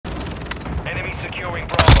Enemy securing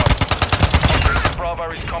Bravo. Objective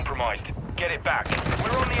Bravo is compromised. Get it back.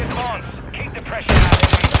 We're on the advance. Keep the pressure out.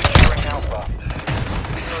 Enemy securing Alpha.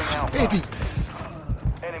 Securing Alpha. Eddie!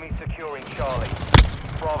 Enemy securing Charlie.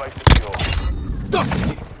 Bravo secure.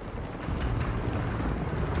 Dusty!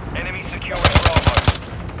 Enemy securing Bravo.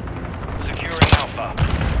 Securing Alpha.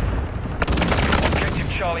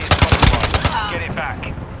 Objective Charlie is compromised. Get it back.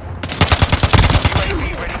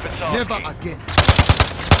 UAV ready for tasking. Never again.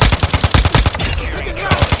 Securing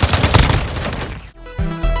Charlie.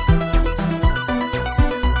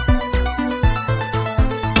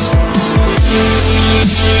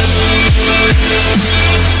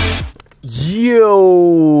 Yo,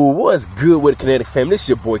 what's good with Kinetic fam? This is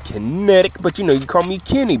your boy Kinetic, but you know you call me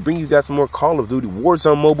Kenny. Bring you guys some more Call of Duty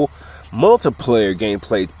Warzone Mobile multiplayer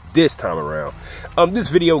gameplay this time around. This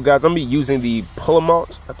video, guys, I'm gonna be using the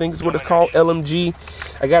Pulemyot, I think is what it's called, LMG.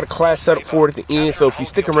 I got a class set up for it at the end, so if you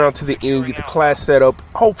stick around to the end, get the class set up.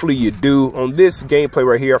 Hopefully you do. On this gameplay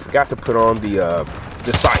right here, I forgot to put on the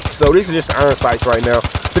sights. So this is just iron sights right now.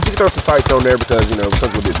 But you can throw some sights on there because, you know,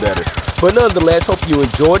 something a bit better. But nonetheless, hope you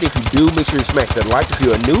enjoyed. If you do, make sure you smash that like. If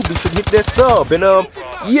you're a noob, be sure to hit that sub. And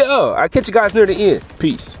yeah, I'll catch you guys near the end.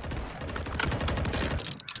 Peace.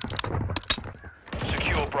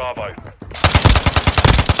 Secure Bravo.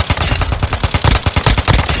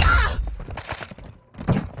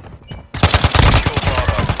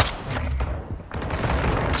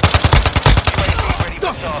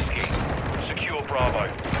 Secure Bravo.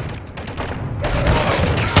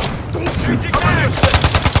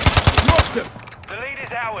 The lead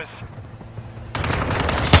is ours.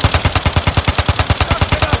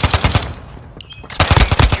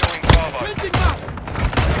 Securing Bravo.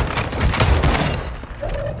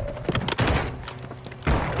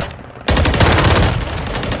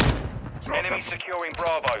 Enemy securing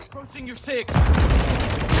Bravo. Approaching your six.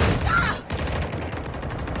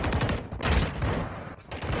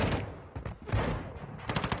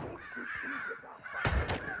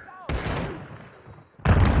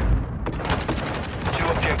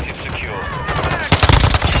 Objective secure.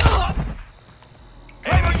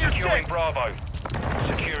 Enemy securing Bravo.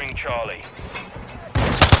 Securing Charlie.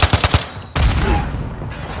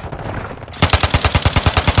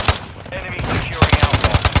 Enemy securing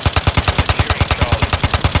Alpha. Securing Charlie.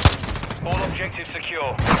 All objectives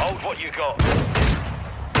secure. Hold what you got.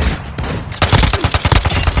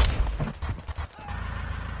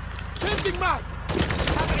 Changing mag!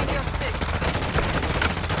 Covering your six.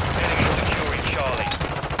 Enemy securing Charlie.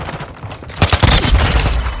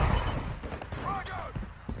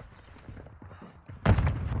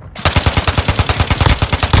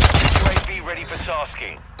 UAV ready for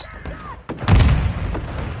tasking.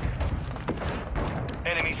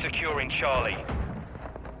 Enemy securing Charlie.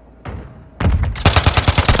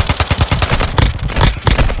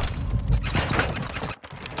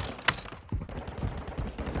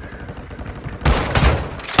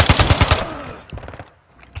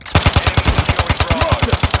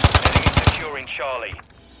 Charlie.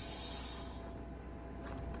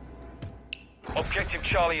 Objective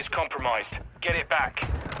Charlie is compromised. Get it back.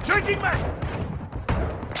 Changing mag!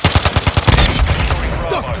 Securing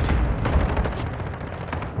Bravo.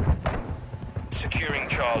 Securing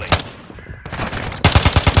Charlie.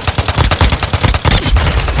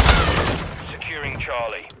 Securing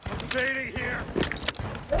Charlie. Invading here.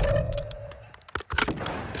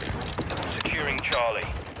 Securing Charlie.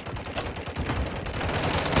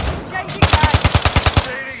 Changing back.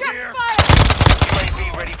 Check fire! UAV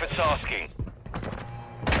ready for tasking.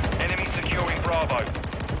 Enemy securing Bravo.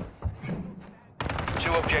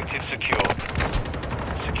 Two objectives secure.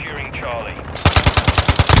 Securing Charlie.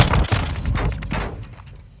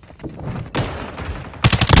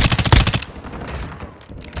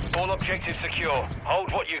 All objectives secure.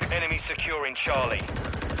 Hold what you... Enemy securing Charlie.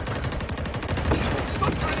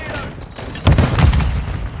 Stop tornado!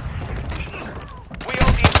 We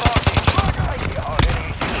hold the advantage. Our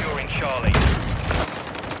enemy securing Charlie.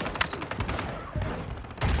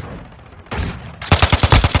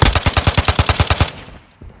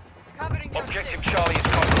 Covering your Objective six. Charlie is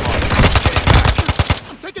compromised. Get it back.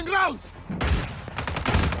 I'm taking grounds!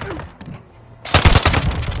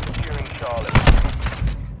 Securing Charlie.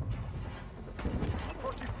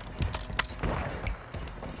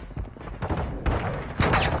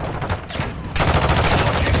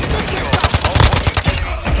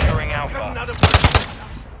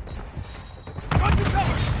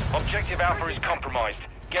 Objective Alpha is compromised.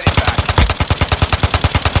 Get it back.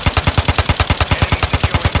 Enemy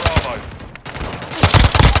securing Bravo.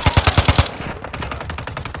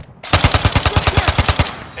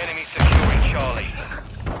 Enemy securing Charlie.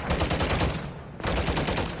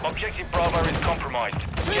 Objective Bravo is compromised.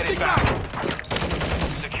 Get it back.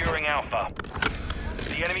 Securing Alpha.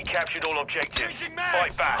 The enemy captured all objectives. Changing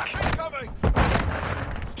mags. Fight back. Incoming.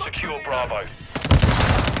 Secure Bravo.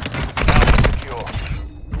 Alpha secure.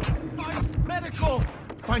 Find medical.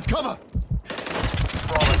 Find cover.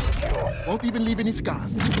 Bravo secure. Won't even leave any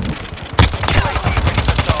scars. UAV ready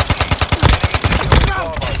for tasking. Enemy securing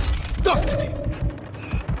Bravo. Dusted him.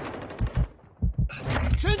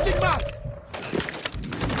 Changing mag.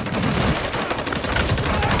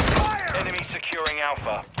 Enemy securing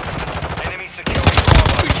Alpha. Enemy securing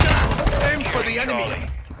Bravo. Aim for the enemy. Charlie.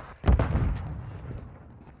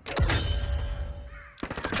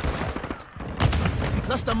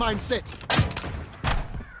 Cluster mine set.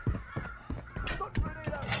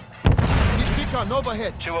 Need beacon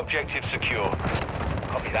overhead. 2 objectives secure.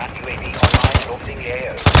 Copy that. UAV online, orbiting the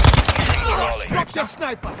AO. Charlie. Drop your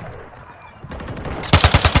sniper.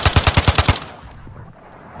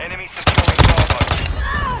 Enemy securing Bravo.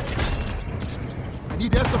 I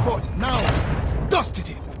need their support now. Dusted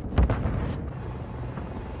him.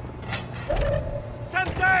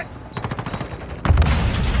 Semtex.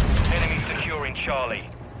 Enemy securing Charlie.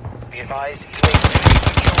 Be advised, Enemy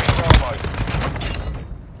securing Bravo.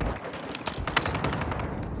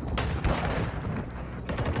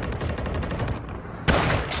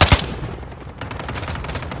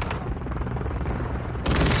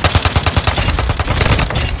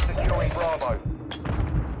 Securing Bravo.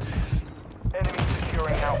 Enemy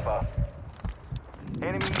securing Alpha.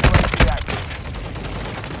 Enemy UAV active.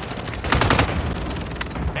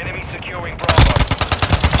 Enemy securing Bravo.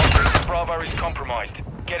 Objective Bravo is compromised.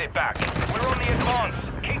 Get it back. We're on the advance.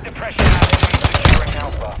 Keep the pressure out. Enemy securing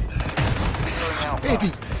Alpha. Securing Alpha.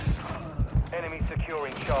 Eddie. Enemy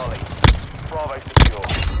securing Charlie. Bravo secure.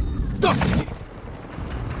 Dusted him.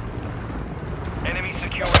 Enemy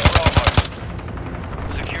securing Bravo.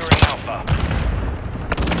 Securing Alpha.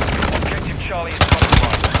 Objective Charlie is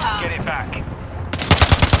compromised. Get it back.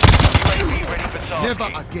 UAV ready for tasking. Never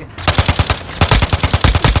again.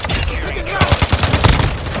 Securing Charlie.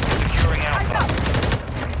 Securing Alpha.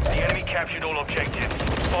 The enemy captured all objectives.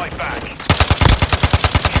 Fight back.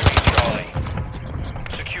 Securing Charlie.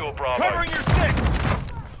 Secure Bravo. Covering your six.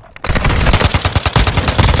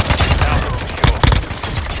 Alpha secure.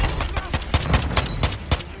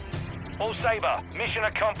 All Saber, mission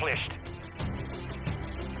accomplished.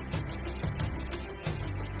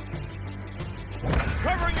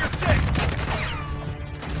 Covering your six.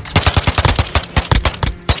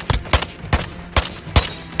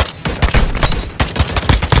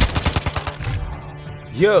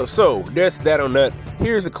 Yo, so that's that on that.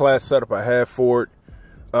 Here's the class setup I have for it.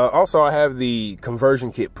 Also, I have the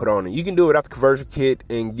conversion kit put on it. You can do it without the conversion kit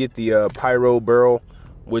and get the pyro barrel,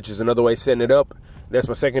 which is another way of setting it up. That's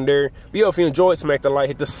my secondary. But yo, if you enjoyed, smack the like,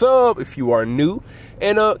 hit the sub if you are new,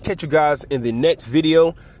 and catch you guys in the next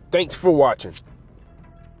video. Thanks for watching.